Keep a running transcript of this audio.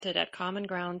at Common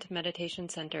Ground Meditation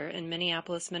Center in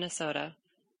Minneapolis, Minnesota,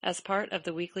 as part of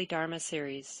the weekly Dharma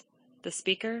series. The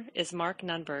speaker is Mark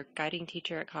Nunberg, guiding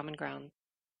teacher at Common Ground.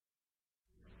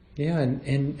 Yeah,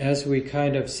 and as we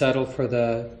kind of settle for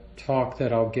the talk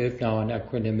that I'll give now on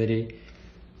equanimity,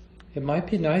 it might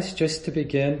be nice just to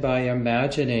begin by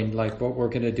imagining like what we're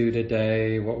going to do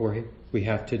today, what we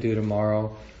have to do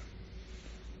tomorrow.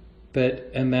 But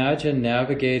imagine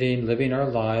navigating, living our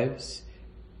lives,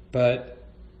 but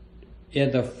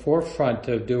in the forefront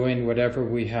of doing whatever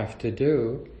we have to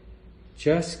do,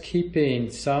 just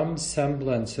keeping some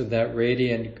semblance of that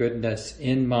radiant goodness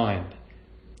in mind.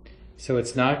 So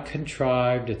it's not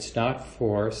contrived, it's not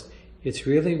forced, it's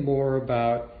really more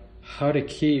about how to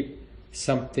keep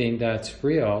something that's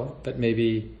real, but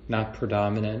maybe not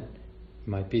predominant,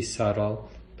 might be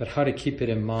subtle, but how to keep it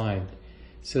in mind.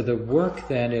 So the work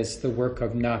then is the work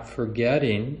of not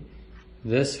forgetting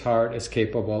this heart is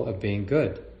capable of being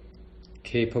good,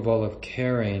 capable of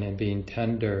caring and being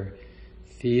tender,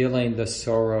 feeling the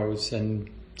sorrows and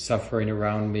suffering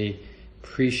around me,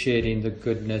 appreciating the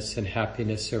goodness and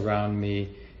happiness around me,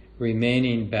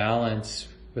 remaining balanced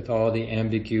with all the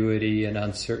ambiguity and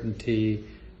uncertainty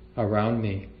around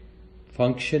me,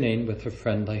 functioning with a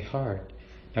friendly heart.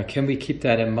 Now, can we keep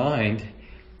that in mind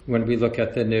when we look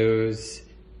at the news,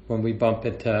 when we bump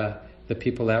into the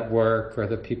people at work or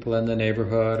the people in the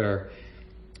neighborhood or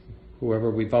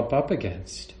whoever we bump up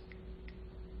against?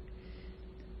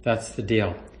 That's the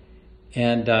deal.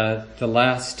 And the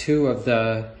last two of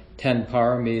the 10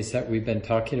 paramis that we've been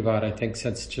talking about, I think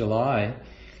since July,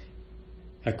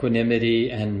 equanimity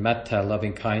and metta,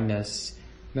 loving kindness,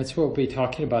 that's what we'll be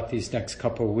talking about these next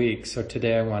couple of weeks. So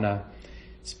today I want to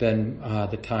spend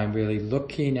the time really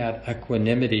looking at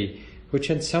equanimity, which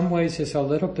in some ways is a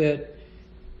little bit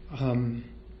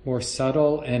more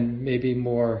subtle and maybe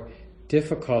more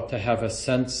difficult to have a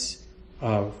sense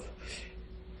of.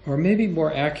 Or maybe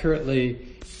more accurately,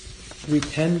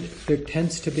 there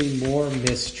tends to be more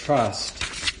mistrust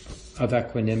of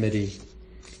equanimity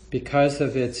because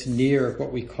of its near,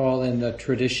 what we call in the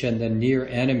tradition, the near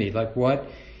enemy. Like what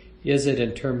is it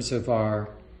in terms of our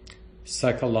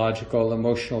psychological,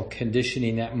 emotional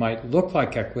conditioning that might look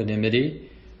like equanimity,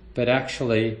 but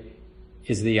actually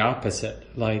is the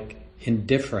opposite, like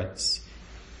indifference.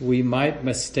 We might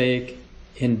mistake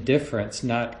indifference,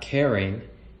 not caring,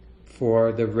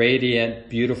 for the radiant,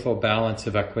 beautiful balance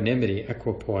of equanimity,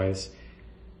 equipoise.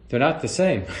 They're not the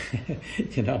same,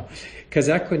 because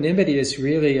equanimity is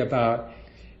really about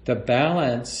the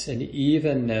balance and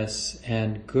evenness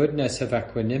and goodness of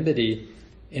equanimity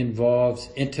involves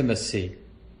intimacy.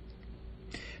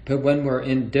 But when we're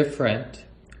indifferent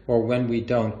or when we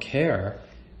don't care,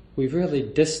 we've really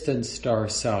distanced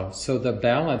ourselves. So the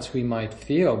balance we might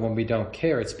feel when we don't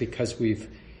care, it's because we've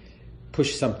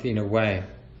pushed something away.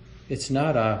 It's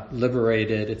not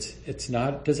liberated, it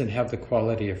doesn't have the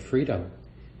quality of freedom.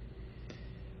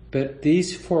 But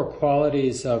these four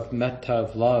qualities of metta,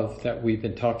 of love, that we've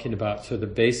been talking about, so the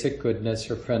basic goodness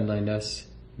or friendliness,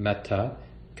 metta,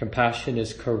 compassion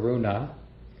is karuna,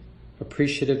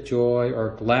 appreciative joy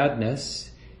or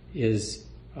gladness is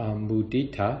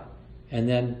mudita, and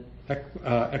then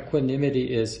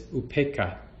equanimity is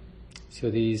upekkha. So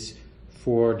these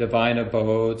four divine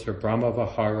abodes or Brahma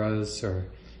Viharas or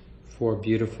four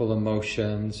beautiful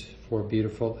emotions, four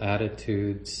beautiful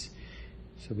attitudes.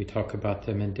 So we talk about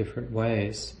them in different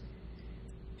ways.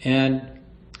 And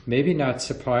maybe not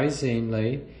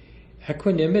surprisingly,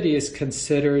 equanimity is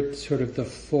considered sort of the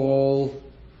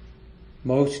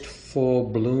most full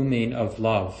blooming of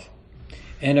love.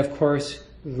 And of course,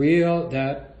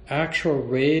 that actual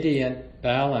radiant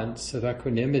balance of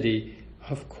equanimity,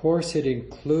 of course it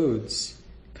includes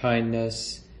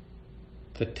kindness,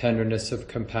 the tenderness of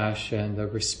compassion, the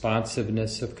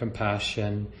responsiveness of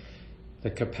compassion, the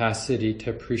capacity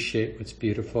to appreciate what's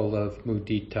beautiful of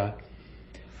mudita.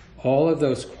 All of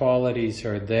those qualities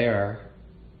are there,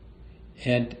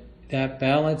 and that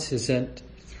balance isn't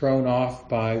thrown off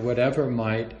by whatever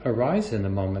might arise in the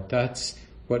moment. That's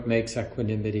what makes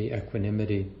equanimity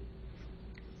equanimity.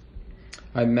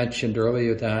 I mentioned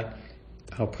earlier that,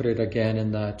 I'll put it again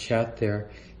in the chat there,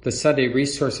 the Sunday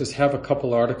resources have a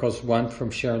couple articles, one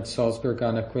from Sharon Salzberg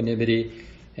on equanimity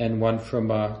and one from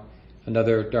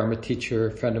another Dharma teacher,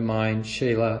 friend of mine,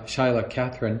 Shaila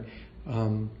Catherine.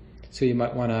 So you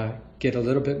might want to get a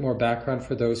little bit more background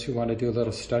for those who want to do a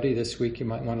little study this week. You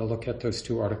might want to look at those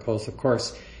two articles. Of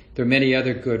course, there are many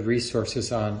other good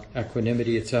resources on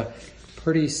equanimity. It's a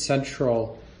pretty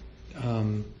central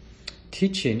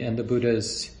teaching in the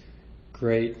Buddha's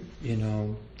great,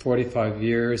 45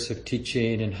 years of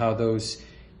teaching and how those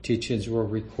teachings were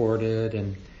recorded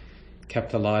and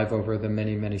kept alive over the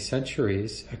many, many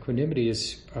centuries, equanimity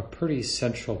is a pretty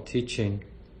central teaching.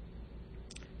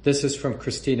 This is from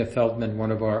Christina Feldman,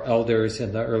 one of our elders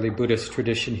in the early Buddhist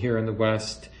tradition here in the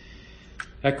West.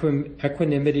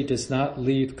 Equanimity does not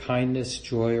leave kindness,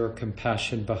 joy, or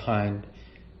compassion behind,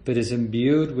 but is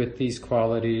imbued with these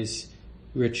qualities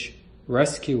which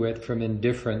rescue it from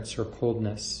indifference or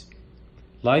coldness.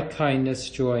 Like kindness,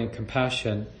 joy, and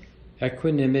compassion,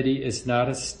 equanimity is not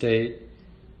a state,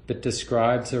 but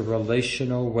describes a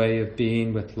relational way of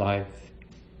being with life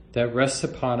that rests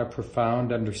upon a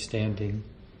profound understanding.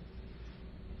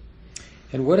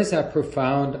 And what is that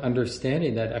profound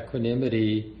understanding that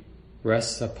equanimity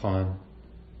rests upon?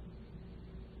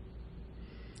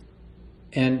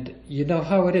 And you know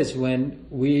how it is when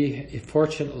we,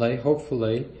 fortunately,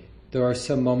 hopefully, there are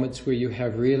some moments where you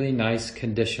have really nice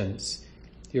conditions.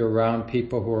 You're around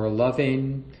people who are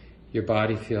loving, your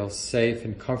body feels safe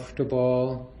and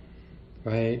comfortable,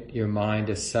 right? Your mind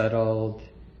is settled,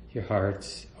 your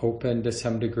heart's open to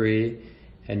some degree,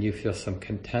 and you feel some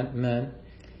contentment.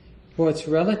 Well, it's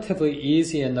relatively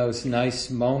easy in those nice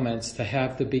moments to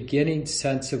have the beginning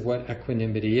sense of what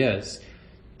equanimity is.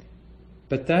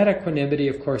 But that equanimity,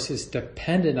 of course, is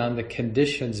dependent on the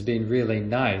conditions being really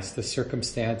nice. The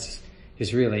circumstance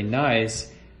is really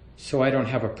nice, so I don't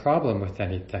have a problem with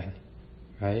anything,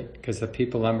 right? Because the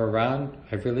people I'm around,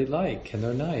 I really like, and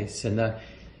they're nice. And the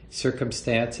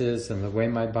circumstances and the way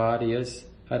my body is,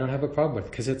 I don't have a problem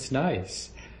with, because it's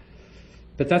nice.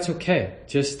 But that's okay,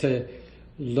 just to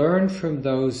learn from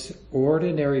those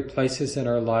ordinary places in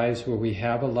our lives where we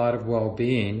have a lot of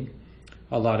well-being,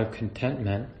 a lot of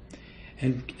contentment,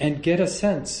 and get a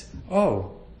sense,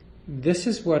 oh, this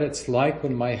is what it's like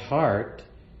when my heart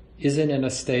isn't in a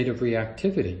state of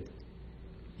reactivity.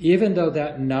 Even though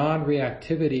that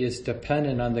non-reactivity is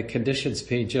dependent on the conditions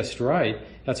being just right,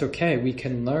 that's okay. We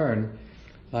can learn,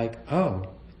 like, oh,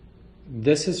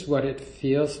 this is what it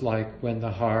feels like when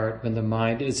the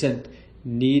mind isn't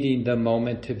needing the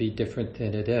moment to be different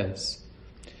than it is.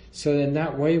 So in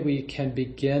that way we can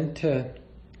begin to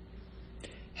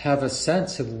have a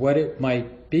sense of what it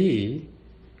might be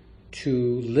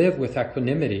to live with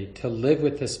equanimity, to live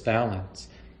with this balance.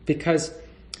 Because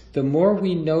the more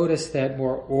we notice that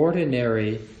more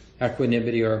ordinary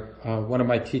equanimity, or one of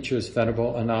my teachers,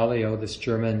 Venerable Analio, this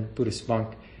German Buddhist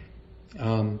monk,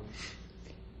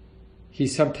 he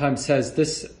sometimes says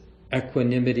this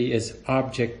equanimity is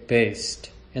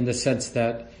object-based, in the sense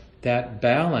that that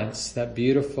balance, that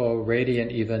beautiful,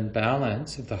 radiant, even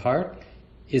balance of the heart,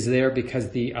 is there because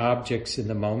the objects in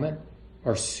the moment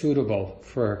are suitable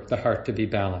for the heart to be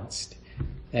balanced.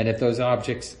 And if those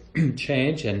objects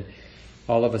change and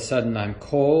all of a sudden I'm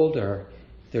cold, or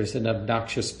there's an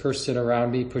obnoxious person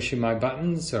around me pushing my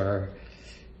buttons, or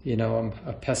I'm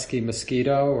a pesky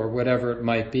mosquito, or whatever it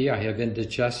might be, I have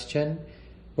indigestion,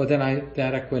 well then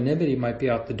that equanimity might be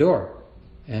out the door,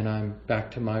 and I'm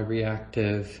back to my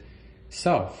reactive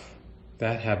self.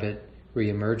 That habit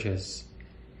reemerges.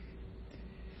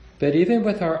 But even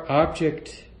with our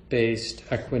object-based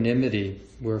equanimity,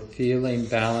 we're feeling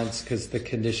balanced because the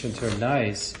conditions are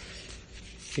nice.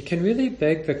 It can really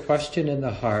beg the question in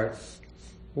the heart,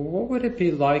 well, what would it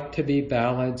be like to be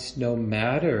balanced no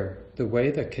matter the way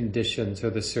the conditions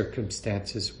or the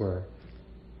circumstances were?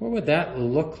 What would that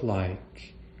look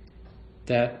like?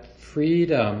 That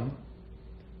freedom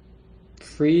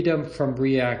from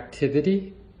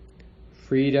reactivity,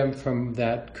 freedom from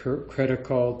that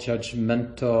critical,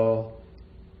 judgmental,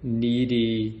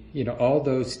 needy, all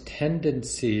those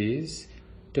tendencies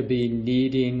to be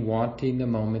needing, wanting the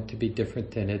moment to be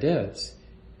different than it is.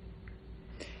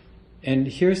 And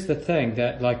here's the thing,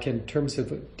 that like in terms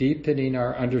of deepening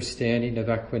our understanding of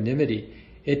equanimity,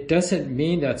 it doesn't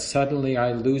mean that suddenly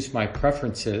I lose my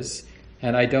preferences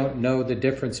and I don't know the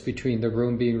difference between the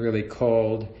room being really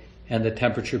cold and the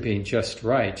temperature being just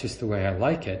right, just the way I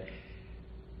like it.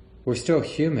 We're still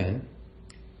human.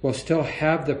 We'll still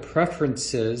have the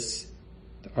preferences,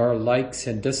 our likes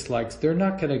and dislikes. They're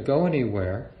not going to go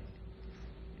anywhere.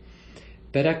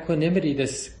 But equanimity,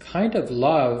 this kind of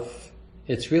love,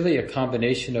 it's really a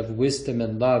combination of wisdom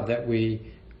and love that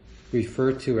we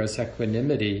refer to as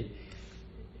equanimity.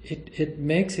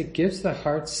 It gives the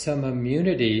heart some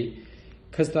immunity,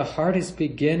 because the heart is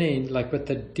beginning, like with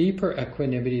the deeper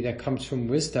equanimity that comes from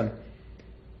wisdom,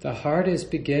 the heart is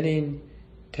beginning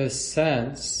to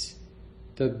sense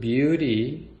the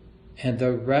beauty and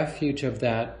the refuge of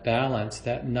that balance,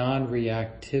 that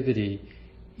non-reactivity,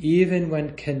 even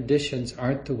when conditions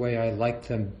aren't the way I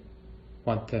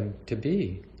want them to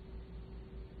be.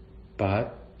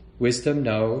 But wisdom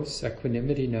knows,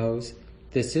 equanimity knows,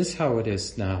 this is how it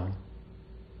is now.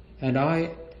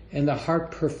 And the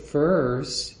heart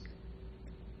prefers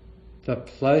the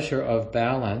pleasure of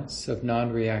balance, of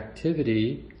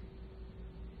non-reactivity,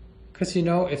 because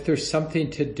if there's something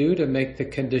to do to make the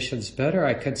conditions better,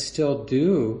 I can still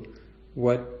do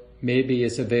what maybe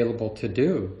is available to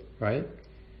do, right?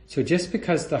 So just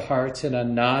because the heart's in a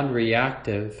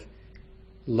non-reactive,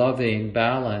 loving,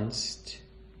 balanced,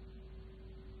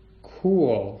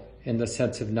 cool, in the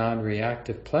sense of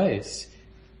non-reactive place,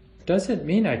 doesn't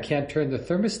mean I can't turn the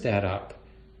thermostat up,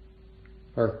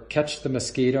 or catch the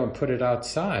mosquito and put it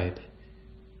outside,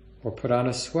 or put on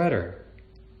a sweater,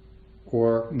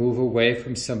 or move away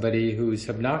from somebody who's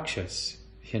obnoxious,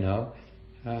 I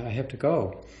have to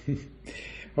go.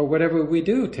 Or whatever we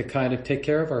do to kind of take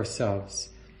care of ourselves.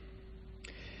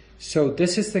 So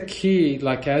this is the key,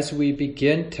 like as we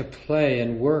begin to play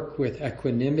and work with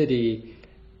equanimity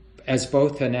as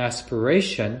both an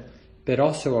aspiration, but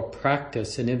also a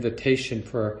practice, an invitation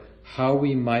for how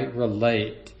we might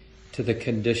relate to the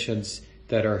conditions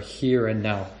that are here and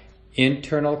now.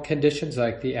 Internal conditions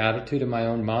like the attitude of my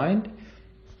own mind,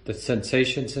 the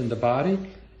sensations in the body,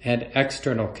 and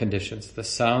external conditions, the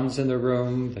sounds in the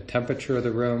room, the temperature of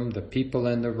the room, the people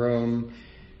in the room,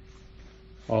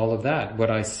 all of that, what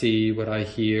I see, what I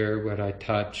hear, what I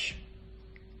touch.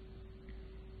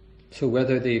 So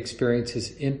whether the experience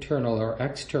is internal or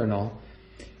external,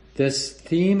 this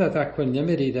theme of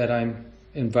equanimity that I'm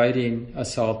inviting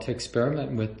us all to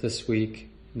experiment with this week,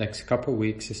 next couple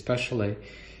weeks especially,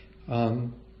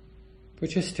 we're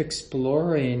just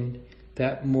exploring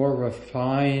that more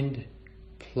refined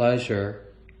pleasure,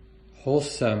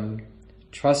 wholesome,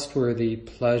 trustworthy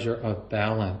pleasure of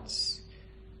balance,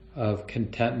 of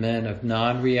contentment, of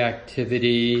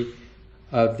non-reactivity,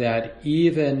 of that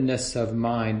evenness of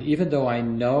mind. Even though I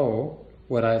know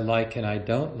what I like and I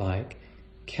don't like,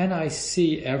 can I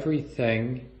see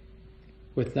everything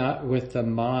with the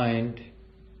mind,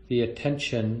 the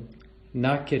attention,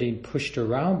 not getting pushed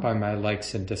around by my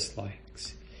likes and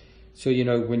dislikes? So,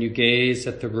 when you gaze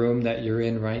at the room that you're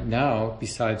in right now,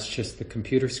 besides just the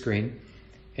computer screen,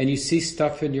 and you see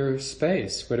stuff in your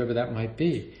space, whatever that might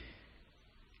be,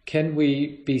 can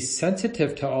we be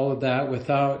sensitive to all of that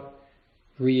without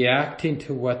reacting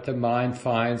to what the mind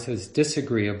finds as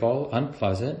disagreeable,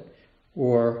 unpleasant,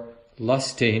 or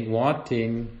lusting,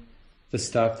 wanting the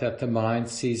stuff that the mind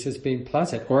sees as being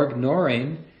pleasant, or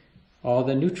ignoring all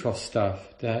the neutral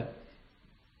stuff that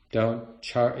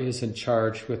isn't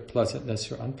charged with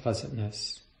pleasantness or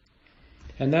unpleasantness?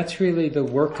 And that's really the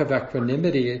work of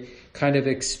equanimity, kind of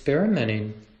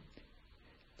experimenting.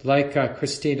 Like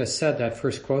Christina said, that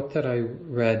first quote that I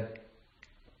read,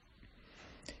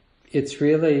 it's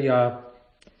really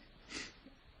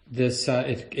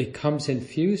it comes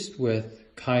infused with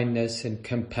kindness and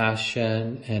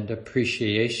compassion and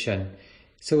appreciation.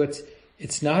 So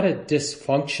it's not a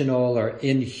dysfunctional or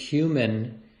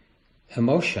inhuman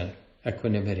emotion,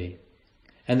 equanimity.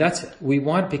 And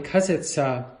because it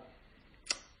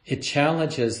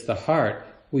challenges the heart,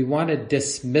 we want to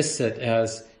dismiss it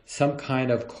as some kind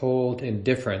of cold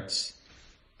indifference.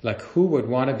 Like, who would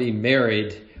want to be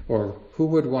married, or who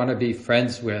would want to be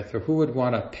friends with, or who would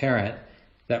want a parent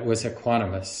that was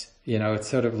equanimous? It's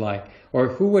sort of like, or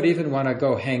who would even want to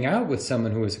go hang out with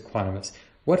someone who was equanimous?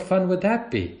 What fun would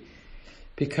that be?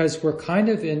 Because we're kind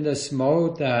of in this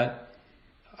mode that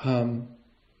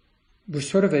we're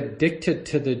sort of addicted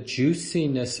to the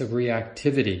juiciness of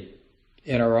reactivity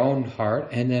in our own heart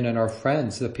and then in our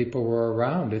friends, the people we're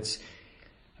around. As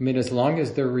long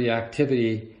as their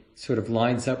reactivity sort of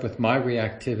lines up with my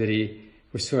reactivity,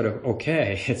 we're sort of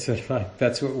okay. It's sort of like,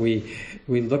 that's what we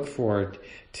look forward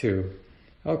to.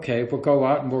 Okay, we'll go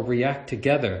out and we'll react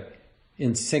together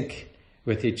in sync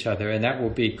with each other, and that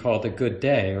will be called a good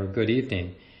day or good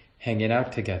evening, hanging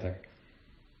out together.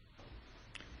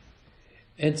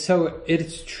 And so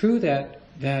it's true that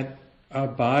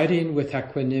abiding with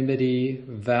equanimity,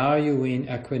 valuing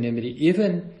equanimity,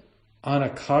 even on a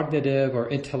cognitive or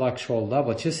intellectual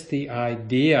level, just the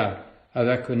idea of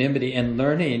equanimity and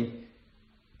learning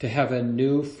to have a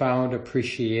newfound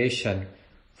appreciation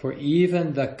for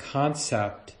even the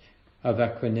concept of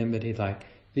equanimity, like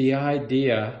the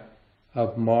idea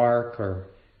of Mark or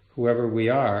whoever we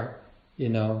are,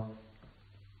 that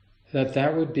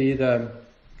would be the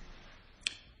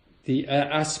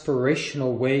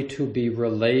aspirational way to be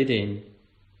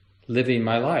living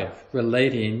my life,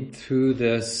 relating through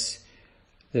this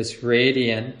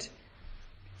radiant,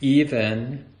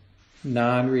 even,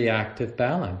 non-reactive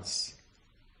balance.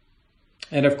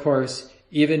 And of course,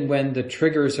 even when the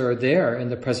triggers are there in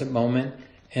the present moment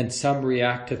and some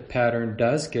reactive pattern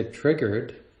does get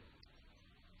triggered,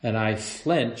 and I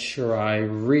flinch or I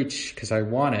reach because I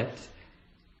want it,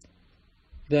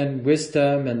 then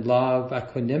wisdom and love,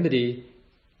 equanimity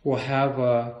will have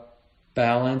a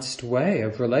balanced way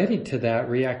of relating to that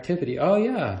reactivity. Oh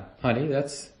yeah, honey,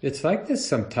 it's like this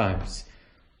sometimes.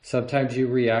 Sometimes you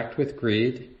react with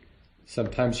greed.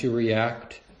 Sometimes you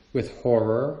react with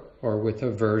horror or with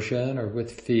aversion or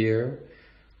with fear.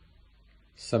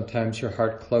 Sometimes your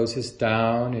heart closes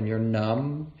down and you're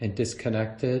numb and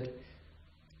disconnected.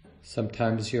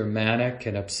 Sometimes you're manic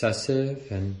and obsessive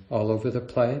and all over the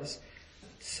place.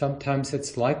 Sometimes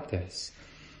it's like this.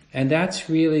 And that's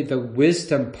really the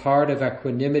wisdom part of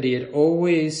equanimity. It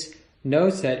always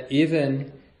knows that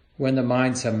even when the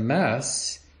mind's a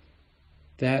mess,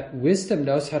 that wisdom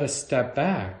knows how to step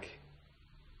back.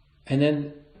 And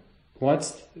then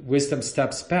once wisdom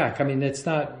steps back, I mean,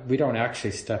 we don't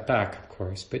actually step back, of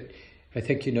course, but I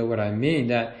think you know what I mean,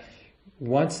 that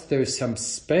once there's some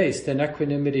space, then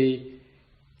equanimity,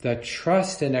 the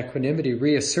trust in equanimity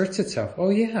reasserts itself. Oh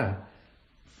yeah,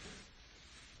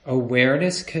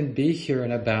 awareness can be here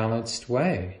in a balanced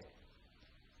way.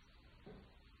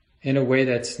 In a way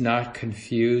that's not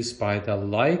confused by the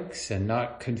likes and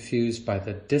not confused by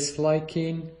the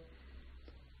disliking,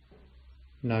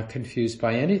 not confused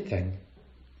by anything.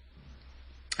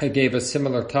 I gave a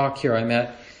similar talk here. I'm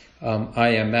at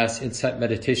IMS, Insight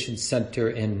Meditation Center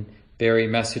in Barre,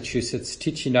 Massachusetts,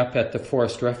 teaching up at the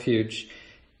Forest Refuge.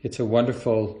 It's a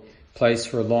wonderful place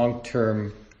for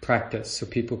long-term practice. So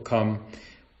people come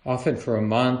often for a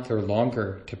month or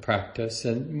longer to practice,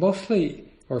 and mostly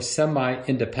or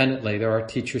semi-independently. There are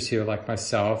teachers here like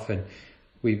myself, and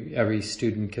every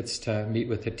student gets to meet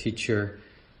with a teacher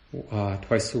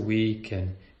twice a week,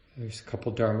 and there's a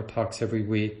couple Dharma talks every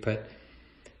week, but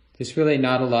there's really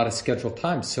not a lot of scheduled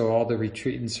time, so all the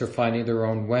retreatants are finding their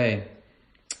own way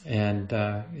and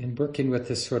working with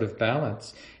this sort of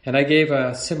balance. And I gave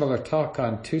a similar talk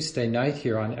on Tuesday night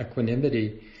here on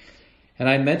equanimity, and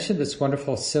I mentioned this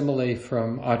wonderful simile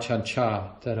from Ajahn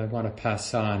Chah that I want to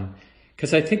pass on,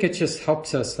 because I think it just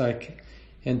helps us, like,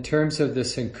 in terms of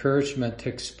this encouragement to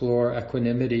explore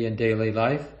equanimity in daily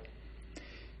life.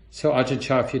 So Ajahn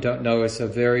Chah, if you don't know, is a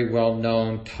very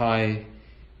well-known Thai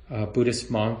Buddhist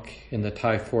monk in the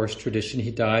Thai forest tradition.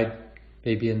 He died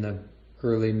maybe in the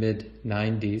early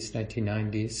mid-90s,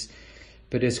 1990s,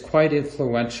 but is quite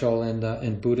influential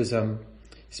in Buddhism,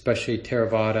 especially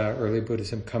Theravada, early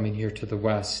Buddhism coming here to the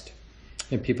West.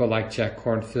 And people like Jack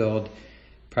Kornfield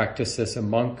practiced as a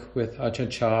monk with Ajahn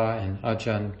Chah, and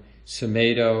Ajahn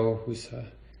Sumedho, who's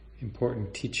an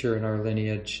important teacher in our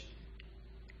lineage.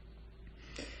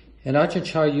 And Ajahn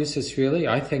Chah uses really,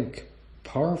 I think,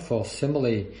 powerful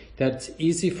simile that's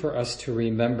easy for us to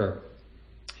remember.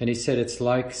 And he said it's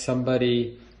like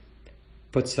somebody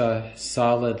puts a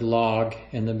solid log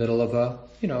in the middle of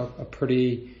a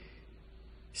pretty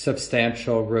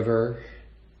substantial river,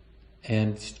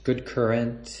 and good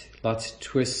current, lots of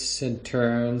twists and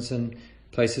turns, and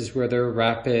places where there are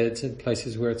rapids and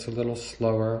places where it's a little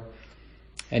slower.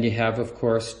 And you have, of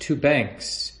course, two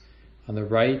banks. On the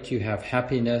right, you have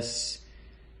happiness,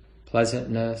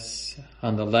 pleasantness.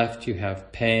 On the left, you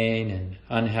have pain and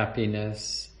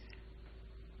unhappiness,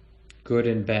 good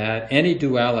and bad. Any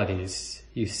dualities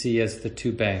you see as the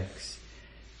two banks.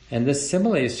 And this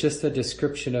simile is just a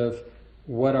description of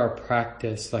what our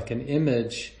practice, like an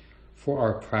image for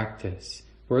our practice.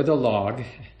 We're the log,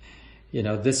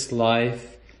 this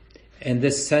life, and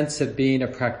this sense of being a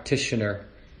practitioner,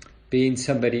 being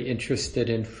somebody interested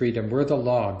in freedom. We're the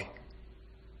log.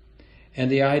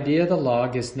 And the idea of the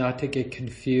log is not to get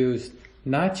confused,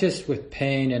 not just with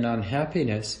pain and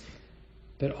unhappiness,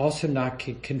 but also not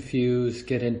get confused,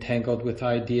 get entangled with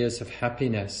ideas of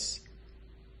happiness,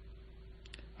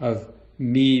 of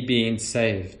me being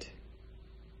saved.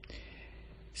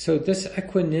 So this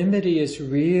equanimity is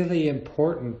really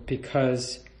important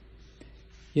because,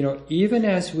 even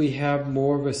as we have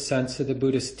more of a sense of the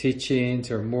Buddhist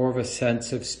teachings or more of a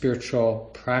sense of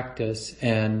spiritual practice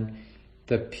and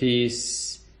the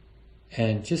peace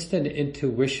and just an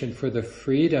intuition for the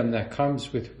freedom that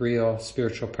comes with real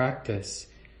spiritual practice,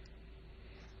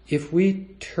 if we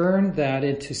turn that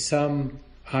into some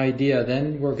idea,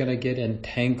 then we're going to get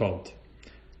entangled.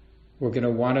 We're going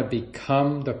to want to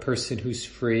become the person who's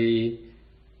free,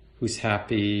 who's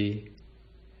happy.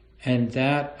 And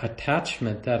that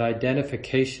attachment, that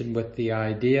identification with the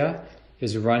idea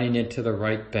is running into the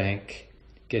right bank,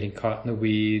 getting caught in the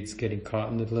weeds, getting caught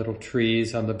in the little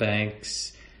trees on the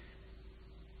banks.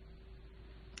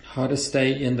 How to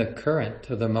stay in the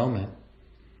current of the moment.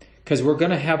 Because we're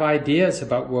going to have ideas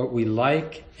about what we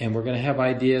like, and we're going to have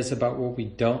ideas about what we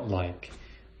don't like,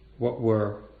 what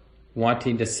we're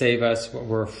wanting to save us, what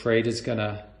we're afraid is going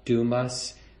to doom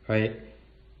us, right?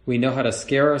 We know how to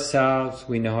scare ourselves.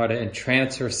 We know how to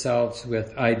entrance ourselves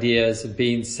with ideas of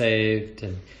being saved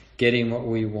and getting what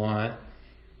we want.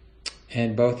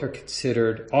 And both are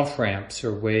considered off-ramps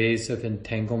or ways of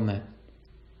entanglement.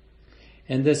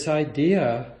 And this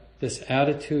idea, this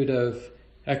attitude of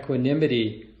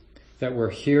equanimity that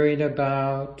we're hearing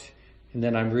about, and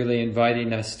then I'm really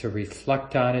inviting us to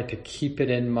reflect on it, to keep it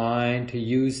in mind, to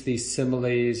use these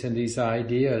similes and these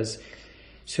ideas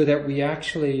so that we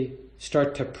actually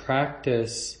start to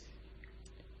practice,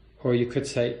 or you could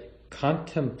say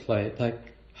contemplate, like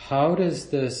how does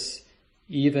this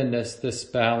evenness, this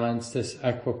balance, this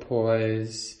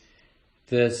equipoise,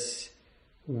 this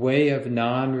way of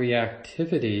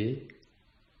non-reactivity,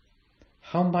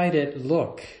 how might it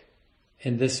look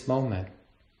in this moment?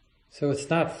 So it's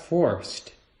not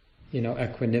forced,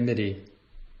 equanimity.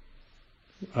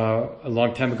 A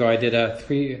long time ago, I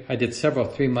did several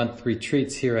 3-month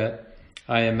retreats here at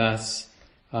IMS.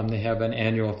 They have an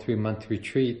annual 3-month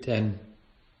retreat, and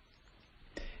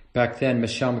back then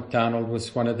Michelle McDonald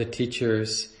was one of the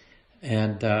teachers,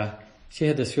 and she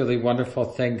had this really wonderful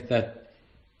thing that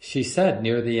she said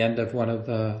near the end of one of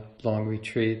the long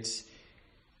retreats.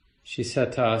 She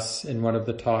said to us in one of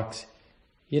the talks,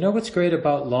 you know what's great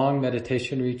about long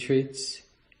meditation retreats?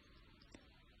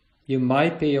 You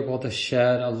might be able to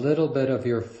shed a little bit of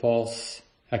your false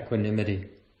equanimity.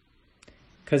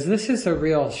 Because this is a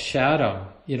real shadow.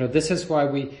 This is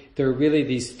why there are really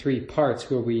these 3 parts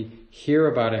where we hear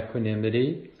about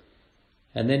equanimity,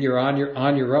 and then you're on your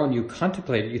own, you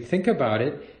contemplate it, you think about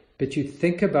it, but you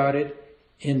think about it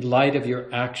in light of your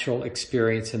actual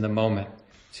experience in the moment.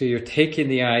 So you're taking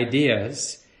the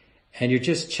ideas and you're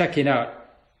just checking out,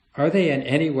 are they in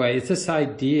any way, is this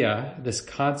idea, this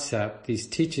concept, these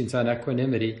teachings on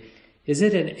equanimity, is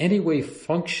it in any way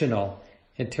functional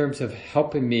in terms of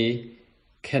helping me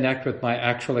connect with my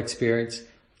actual experience,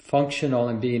 functional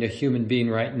in being a human being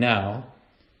right now,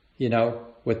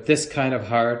 with this kind of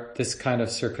heart, this kind of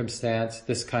circumstance,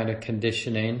 this kind of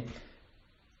conditioning?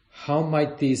 How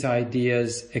might these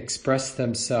ideas express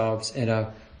themselves in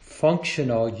a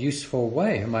functional, useful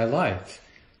way in my life?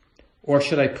 Or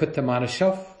should I put them on a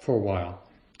shelf for a while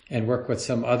and work with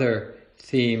some other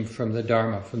theme from the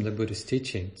Dharma, from the Buddhist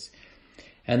teachings?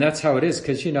 And that's how it is,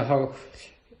 because how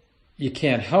you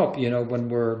can't help, when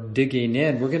we're digging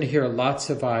in, we're going to hear lots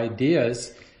of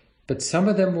ideas, but some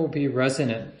of them will be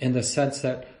resonant in the sense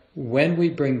that when we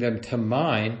bring them to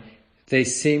mind, they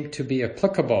seem to be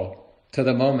applicable to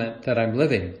the moment that I'm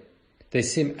living. They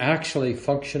seem actually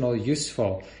functional,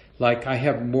 useful. Like I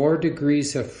have more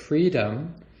degrees of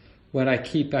freedom when I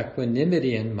keep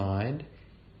equanimity in mind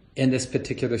in this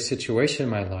particular situation in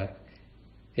my life.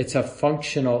 It's a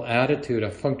functional attitude,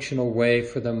 a functional way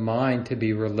for the mind to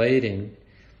be relating,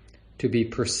 to be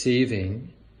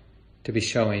perceiving, to be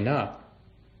showing up.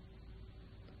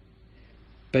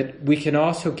 But we can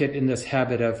also get in this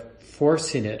habit of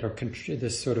forcing it, or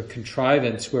this sort of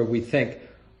contrivance where we think,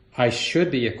 I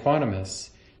should be equanimous.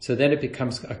 So then it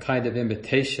becomes a kind of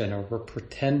imitation, or we're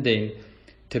pretending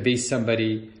to be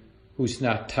somebody who's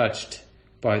not touched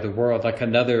by the world. Like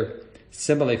another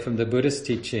simile from the Buddhist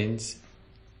teachings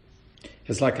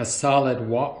is like a solid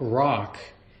rock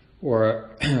or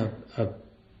a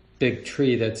big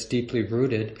tree that's deeply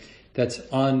rooted, that's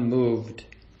unmoved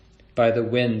by the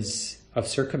winds of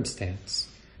circumstance.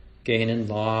 Gain and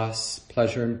loss,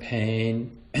 pleasure and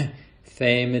pain,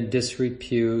 fame and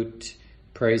disrepute,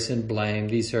 praise and blame.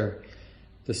 These are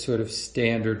the sort of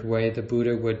standard way the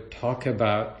Buddha would talk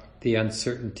about the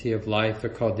uncertainty of life. They're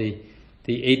called the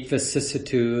 8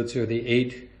 vicissitudes, or the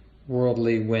 8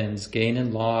 worldly winds: gain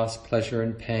and loss, pleasure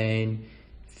and pain,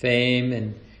 fame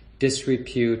and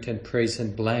disrepute, and praise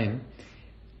and blame.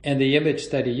 And the image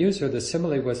that he used, or the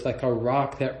simile, was like a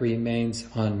rock that remains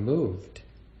unmoved,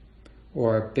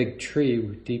 or a big tree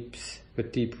with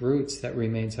deep roots that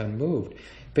remains unmoved.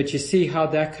 But you see how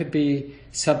that could be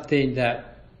something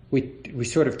that we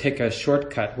sort of take a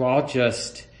shortcut. Well, I'll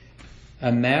just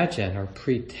imagine or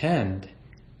pretend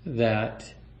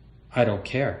that I don't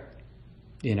care.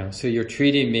 So you're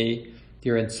treating me,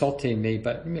 you're insulting me,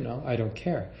 but I don't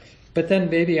care. But then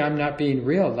maybe I'm not being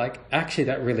real, like actually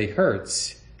that really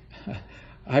hurts.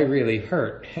 I really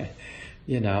hurt,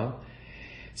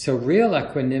 So real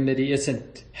equanimity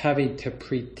isn't having to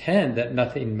pretend that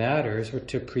nothing matters, or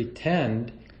to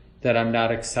pretend that I'm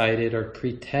not excited, or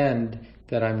pretend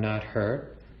that I'm not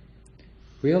hurt.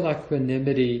 Real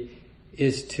equanimity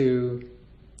is to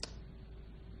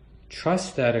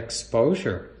trust that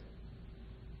exposure,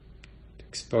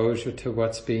 exposure to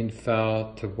what's being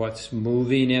felt, to what's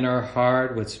moving in our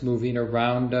heart, what's moving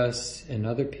around us and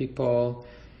other people.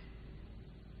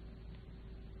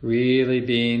 Really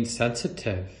being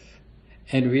sensitive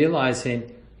and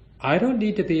realizing I don't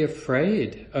need to be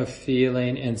afraid of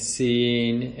feeling and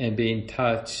seeing and being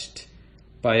touched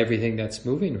by everything that's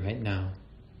moving right now.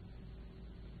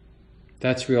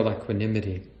 That's real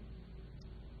equanimity.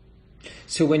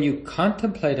 So when you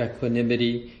contemplate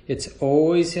equanimity, it's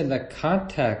always in the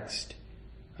context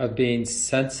of being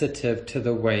sensitive to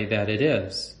the way that it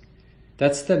is.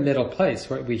 That's the middle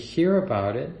place, right? We hear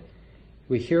about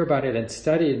it and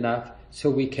study enough so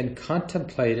we can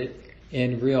contemplate it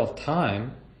in real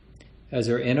time as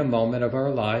we're in a moment of our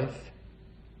life,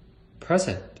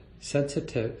 present,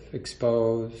 sensitive,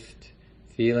 exposed,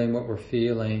 feeling what we're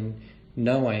feeling,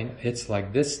 knowing it's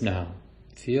like this now,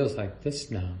 feels like this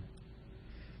now.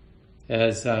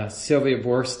 As Sylvia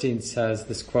Boorstein says,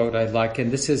 this quote I like,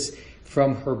 and this is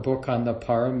from her book on the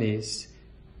Paramis,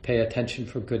 Pay Attention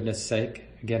for Goodness Sake.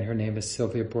 Again, her name is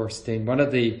Sylvia Boorstein, one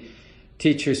of the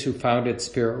teachers who founded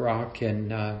Spirit Rock in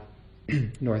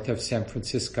north of San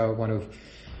Francisco, one of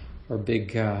our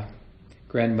big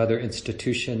grandmother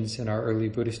institutions in our early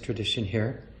Buddhist tradition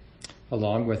here,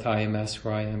 along with IMS,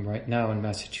 where I am right now in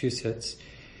Massachusetts.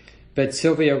 But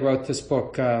Sylvia wrote this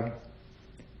book,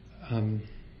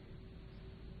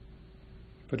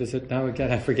 what is it now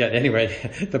again? I forget.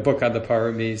 Anyway, the book on the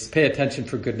Paramis, Pay Attention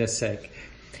for Goodness Sake.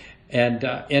 And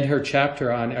in her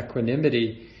chapter on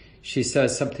equanimity, she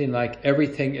says something like,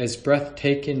 everything is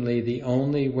breathtakingly the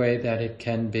only way that it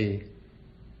can be.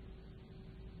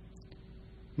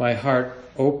 My heart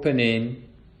opening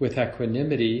with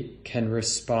equanimity can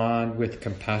respond with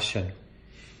compassion.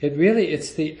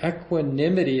 It's the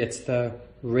equanimity, it's the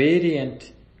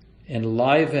radiant,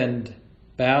 enlivened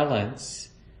balance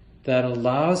that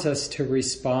allows us to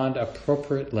respond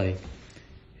appropriately.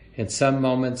 In some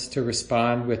moments to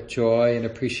respond with joy and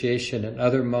appreciation, in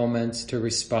other moments to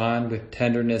respond with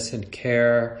tenderness and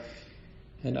care,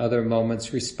 in other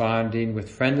moments responding with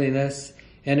friendliness,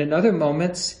 and in other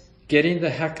moments getting the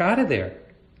heck out of there,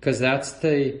 because that's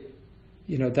the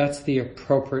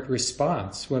appropriate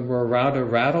response. When we're around a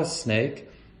rattlesnake,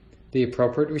 the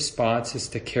appropriate response is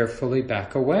to carefully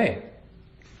back away,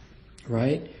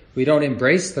 right? We don't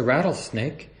embrace the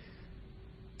rattlesnake,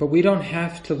 but we don't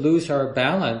have to lose our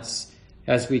balance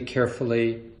as we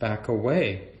carefully back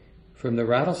away from the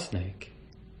rattlesnake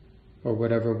or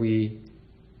whatever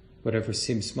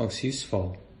seems most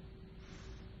useful.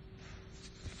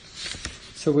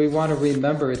 So we want to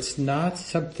remember it's not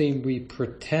something we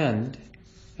pretend,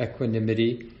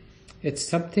 equanimity. It's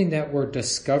something that we're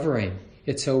discovering.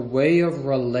 It's a way of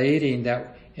relating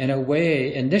that, in a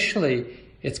way, initially,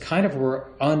 it's kind of we're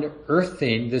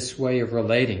unearthing this way of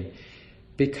relating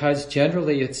because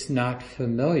generally it's not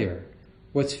familiar.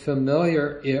 What's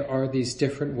familiar are these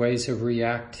different ways of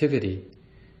reactivity.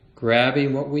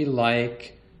 Grabbing what we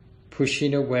like,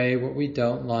 pushing away what we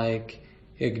don't like,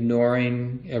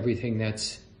 ignoring everything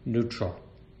that's neutral,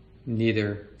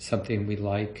 neither something we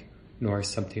like nor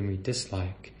something we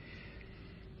dislike.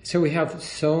 So we have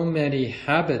so many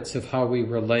habits of how we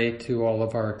relate to all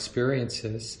of our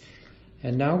experiences.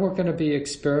 And now we're going to be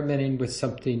experimenting with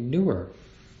something newer,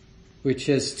 which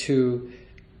is to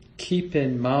keep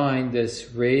in mind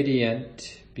this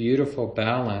radiant, beautiful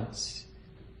balance.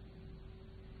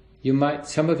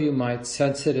 Some of you might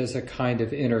sense it as a kind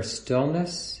of inner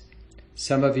stillness.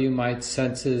 Some of you might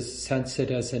sense it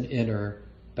as an inner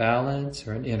balance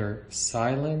or an inner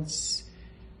silence,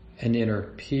 an inner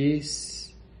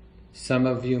peace. Some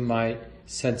of you might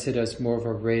sense it as more of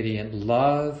a radiant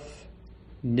love,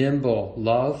 nimble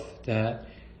love that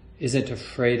isn't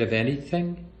afraid of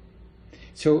anything.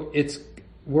 So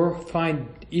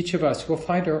each of us will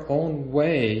find our own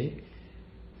way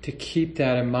to keep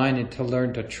that in mind and to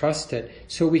learn to trust it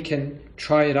so we can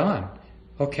try it on.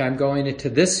 Okay, I'm going into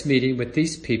this meeting with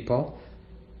these people.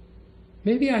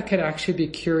 Maybe I could actually be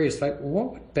curious, like,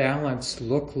 what would balance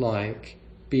look like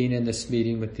being in this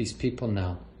meeting with these people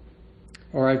now?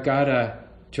 Or I've got to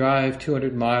drive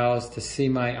 200 miles to see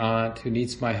my aunt who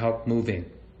needs my help moving.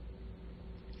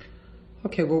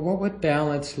 Okay, well, what would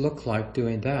balance look like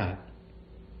doing that?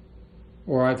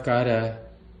 Or I've got to,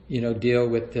 deal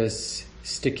with this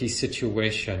sticky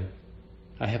situation.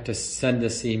 I have to send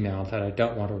this email that I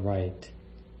don't want to write.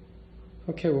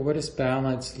 Okay, well, what does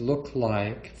balance look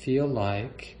like, feel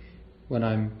like, when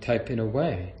I'm typing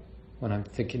away, when I'm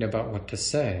thinking about what to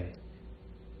say,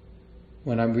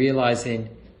 when I'm realizing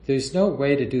there's no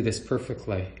way to do this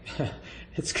perfectly.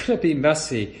 It's going to be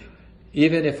messy,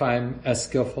 even if I'm as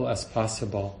skillful as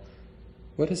possible.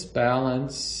 What does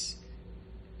balance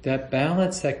that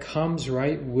balance that comes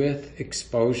right with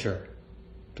exposure.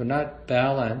 So not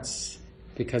balance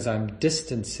because I'm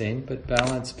distancing, but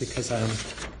balance because I'm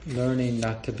learning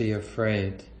not to be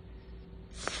afraid.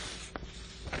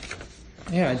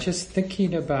 Yeah, just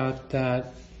thinking about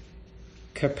that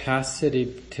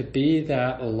capacity to be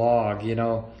that log,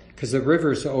 because the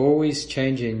river's always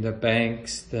changing, the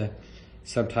banks,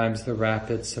 sometimes the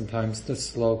rapids, sometimes the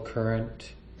slow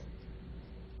current.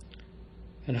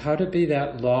 And how to be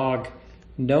that log,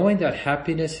 knowing that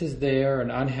happiness is there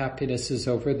and unhappiness is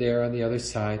over there on the other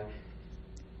side.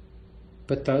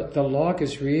 But the log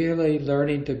is really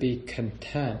learning to be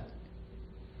content,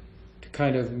 to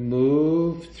kind of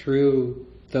move through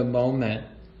the moment,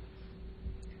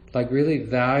 like really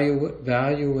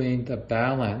valuing the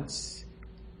balance,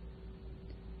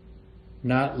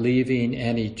 not leaving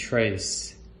any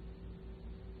trace.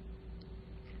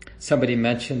 Somebody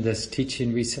mentioned this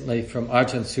teaching recently from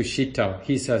Ajahn Sushito.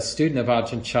 He's a student of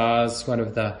Ajahn Chah's, one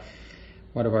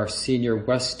of our senior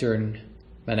Western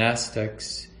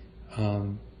monastics.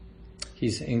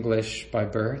 He's English by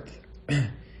birth,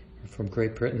 from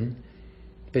Great Britain,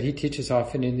 but he teaches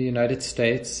often in the United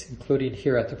States, including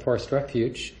here at the Forest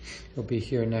Refuge. He'll be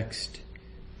here next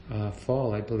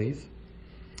fall, I believe.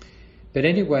 But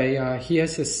anyway, he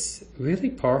has this really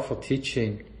powerful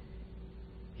teaching.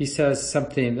 He says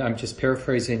something, I'm just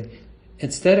paraphrasing,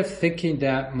 instead of thinking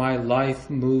that my life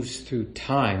moves through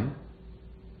time,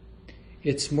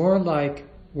 it's more like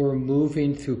we're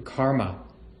moving through karma.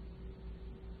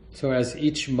 So as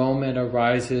each moment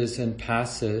arises and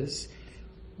passes,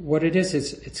 what it is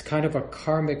it's kind of a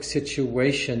karmic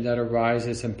situation that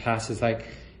arises and passes, like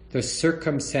the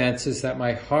circumstances that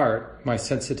my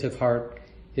sensitive heart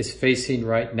is facing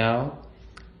right now,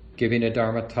 giving a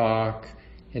Dharma talk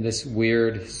in this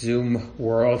weird Zoom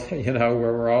world, where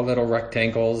we're all little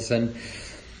rectangles and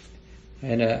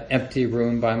in an empty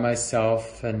room by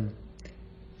myself, and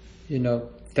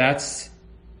that's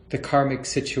the karmic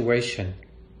situation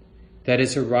that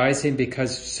is arising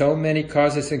because so many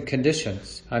causes and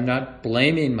conditions. I'm not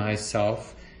blaming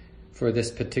myself for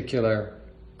this particular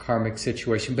karmic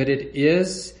situation, but it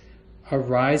is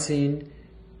arising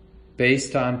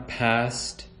based on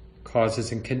past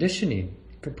causes and conditions,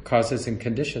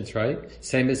 right?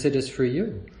 Same as it is for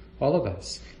you, all of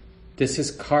us. This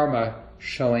is karma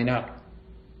showing up.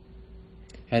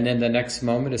 And then the next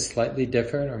moment is slightly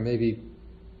different, or maybe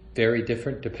very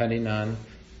different, depending on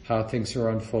how things are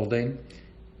unfolding.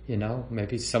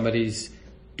 Maybe somebody's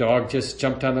dog just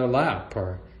jumped on their lap,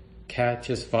 or cat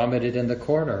just vomited in the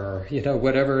corner, or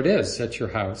whatever it is at your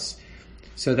house.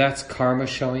 So that's karma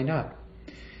showing up.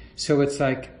 So it's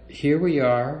like, here we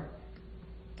are,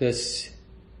 this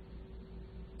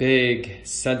big,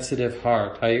 sensitive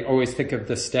heart. I always think of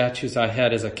the statues I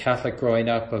had as a Catholic growing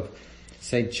up of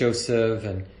St. Joseph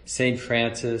and St.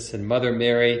 Francis and Mother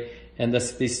Mary, and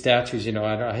these statues,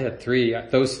 I had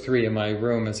those three in my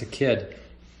room as a kid.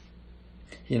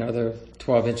 They're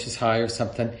 12 inches high or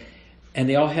something. And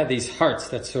they all had these hearts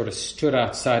that sort of stood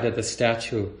outside of the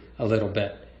statue a little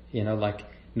bit, like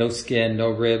no skin, no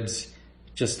ribs,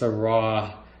 just a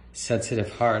raw,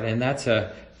 sensitive heart. And that's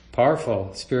a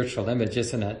powerful spiritual image,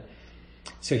 isn't it?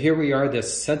 So here we are,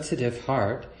 this sensitive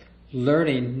heart,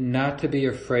 learning not to be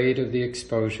afraid of the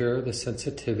exposure, the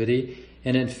sensitivity,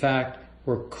 and in fact,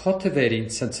 we're cultivating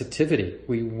sensitivity.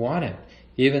 We want it,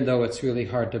 even though it's really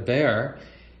hard to bear,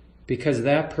 because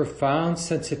that profound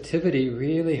sensitivity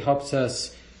really helps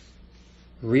us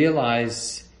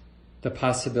realize the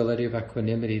possibility of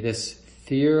equanimity, this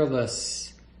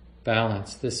fearless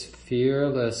balance, this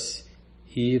fearless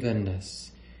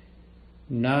evenness.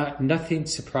 Nothing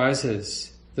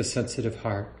surprises the sensitive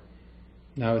heart.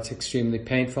 Now it's extremely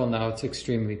painful, now it's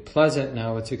extremely pleasant,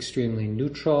 now it's extremely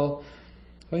neutral.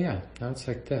 Oh yeah, now it's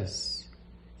like this.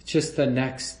 It's just the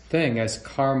next thing as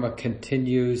karma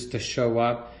continues to show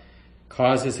up.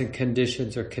 Causes and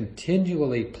conditions are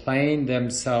continually playing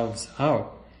themselves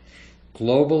out.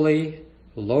 Globally,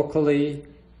 locally,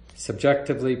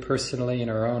 subjectively, personally, in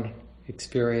our own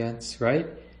experience, right?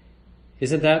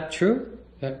 Isn't that true?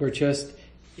 That we're just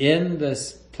in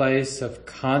this place of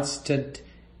constant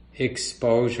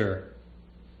exposure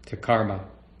to karma,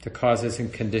 to causes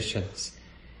and conditions.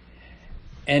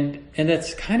 And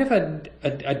it's kind of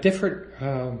a different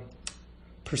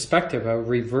perspective, a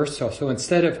reversal. So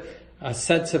instead of a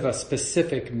sense of a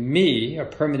specific me, a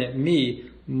permanent me,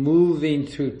 moving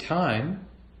through time,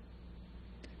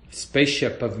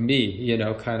 spaceship of me,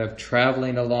 kind of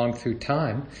traveling along through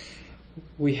time,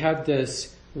 we have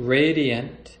this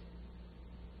radiant,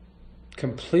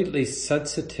 completely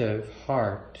sensitive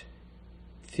heart,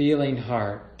 feeling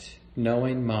heart,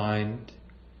 knowing mind,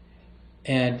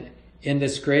 And in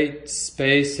this great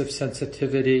space of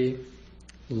sensitivity,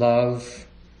 love,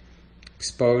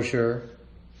 exposure,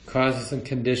 causes and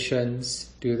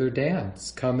conditions do their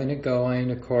dance, coming and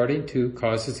going according to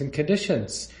causes and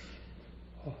conditions.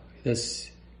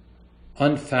 This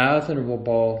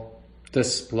unfathomable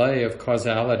display of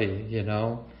causality,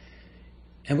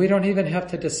 And we don't even have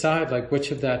to decide, like,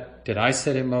 which of that did I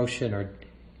set in motion, or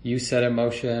you set in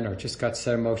motion, or just got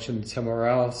set in motion somewhere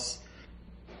else.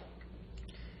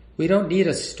 We don't need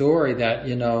a story that,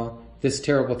 this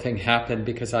terrible thing happened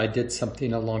because I did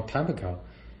something a long time ago.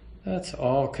 That's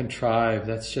all contrived.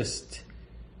 That's just,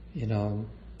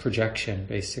 projection,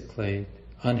 basically,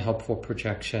 unhelpful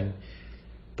projection.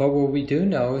 But what we do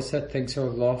know is that things are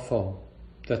lawful,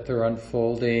 that they're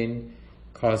unfolding,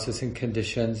 causes and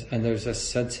conditions, and there's a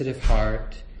sensitive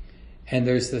heart, and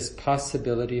there's this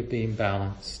possibility of being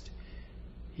balanced,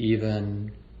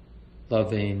 even,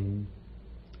 loving,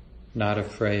 not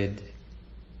afraid.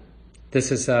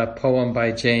 This is a poem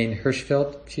by Jane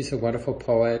Hirschfeld. She's a wonderful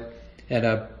poet and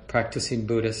a practicing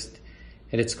Buddhist,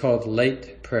 and it's called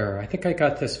Late Prayer. I think I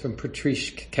got this from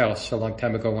Patrice Kelsch a long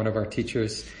time ago. One of our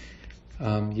teachers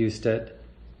used it.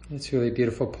 It's a really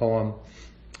beautiful poem.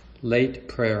 Late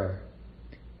Prayer.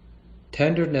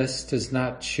 Tenderness does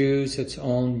not choose its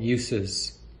own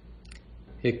uses.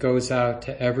 It goes out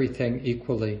to everything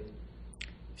equally.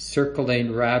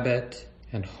 Circling rabbit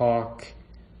and hawk.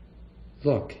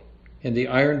 Look, in the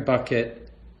iron bucket,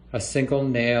 a single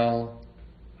nail,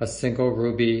 a single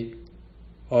ruby,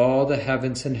 all the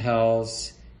heavens and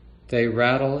hells, they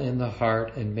rattle in the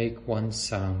heart and make one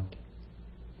sound.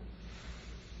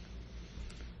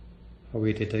 I'll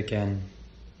read it again.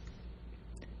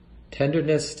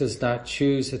 Tenderness does not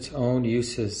choose its own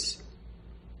uses.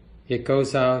 It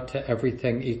goes out to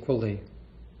everything equally.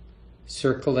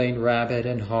 Circling rabbit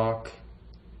and hawk.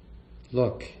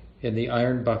 Look, in the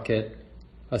iron bucket,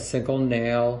 a single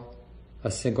nail,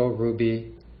 a single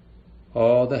ruby,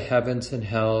 all the heavens and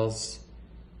hells,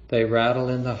 they rattle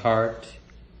in the heart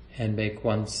and make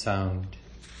one sound.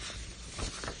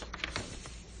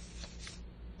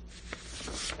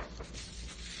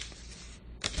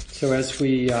 So as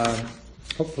we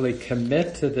hopefully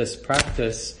commit to this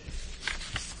practice,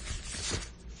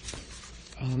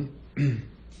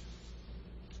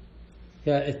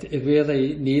 it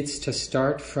really needs to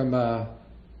start from a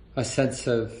sense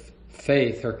of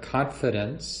faith or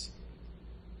confidence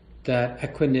that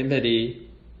equanimity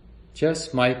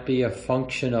just might be a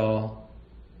functional,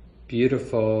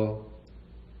 beautiful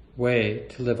way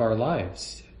to live our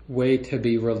lives, way to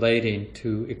be relating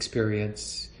to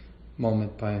experience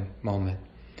moment by moment.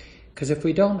 Because if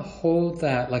we don't hold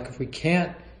that, like if we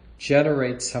can't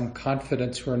generate some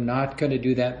confidence, we're not going to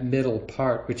do that middle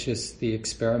part, which is the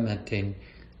experimenting,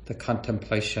 the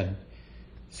contemplation.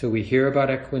 So we hear about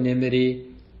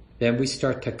equanimity, then we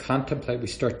start to contemplate, we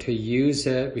start to use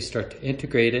it, we start to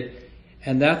integrate it,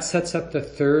 and that sets up the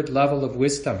third level of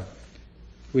wisdom,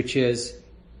 which is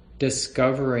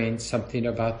discovering something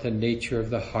about the nature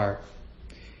of the heart.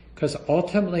 Because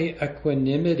ultimately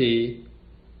equanimity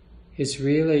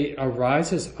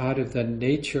arises out of the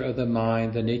nature of the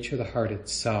mind, the nature of the heart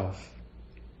itself.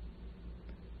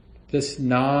 This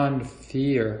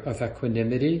non-fear of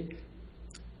equanimity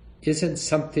isn't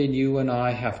something you and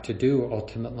I have to do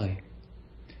ultimately.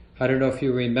 I don't know if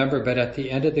you remember, but at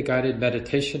the end of the guided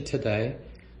meditation today,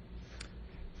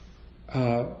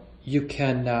 you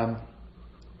can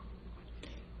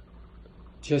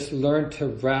just learn to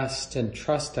rest and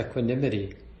trust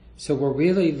equanimity. So we're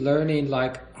really learning,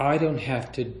 I don't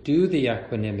have to do the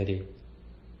equanimity.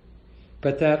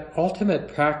 But that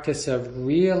ultimate practice of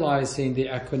realizing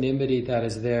the equanimity that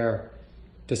is there,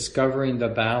 discovering the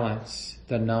balance,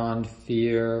 the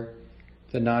non-fear,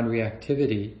 the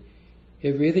non-reactivity,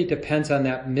 it really depends on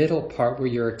that middle part where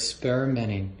you're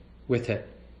experimenting with it.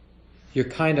 You're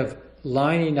kind of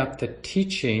lining up the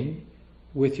teaching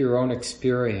with your own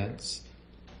experience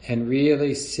and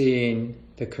really seeing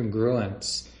the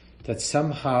congruence, that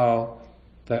somehow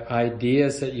the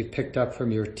ideas that you picked up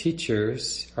from your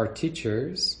teachers, our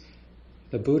teachers,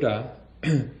 the Buddha,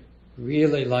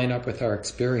 really line up with our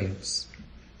experience.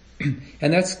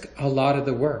 And that's a lot of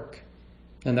the work.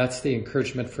 And that's the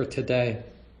encouragement for today.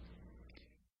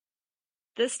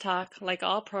 This talk, like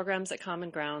all programs at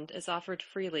Common Ground, is offered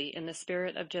freely in the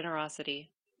spirit of generosity.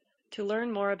 To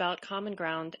learn more about Common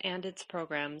Ground and its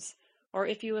programs, or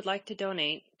if you would like to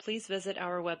donate, please visit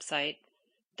our website,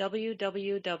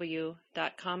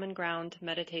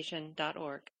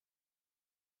 www.commongroundmeditation.org.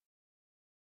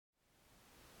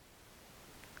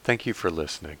 Thank you for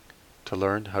listening. To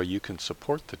learn how you can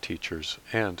support the teachers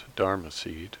and Dharma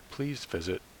Seed, please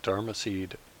visit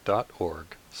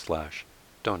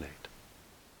dharmaseed.org/donate.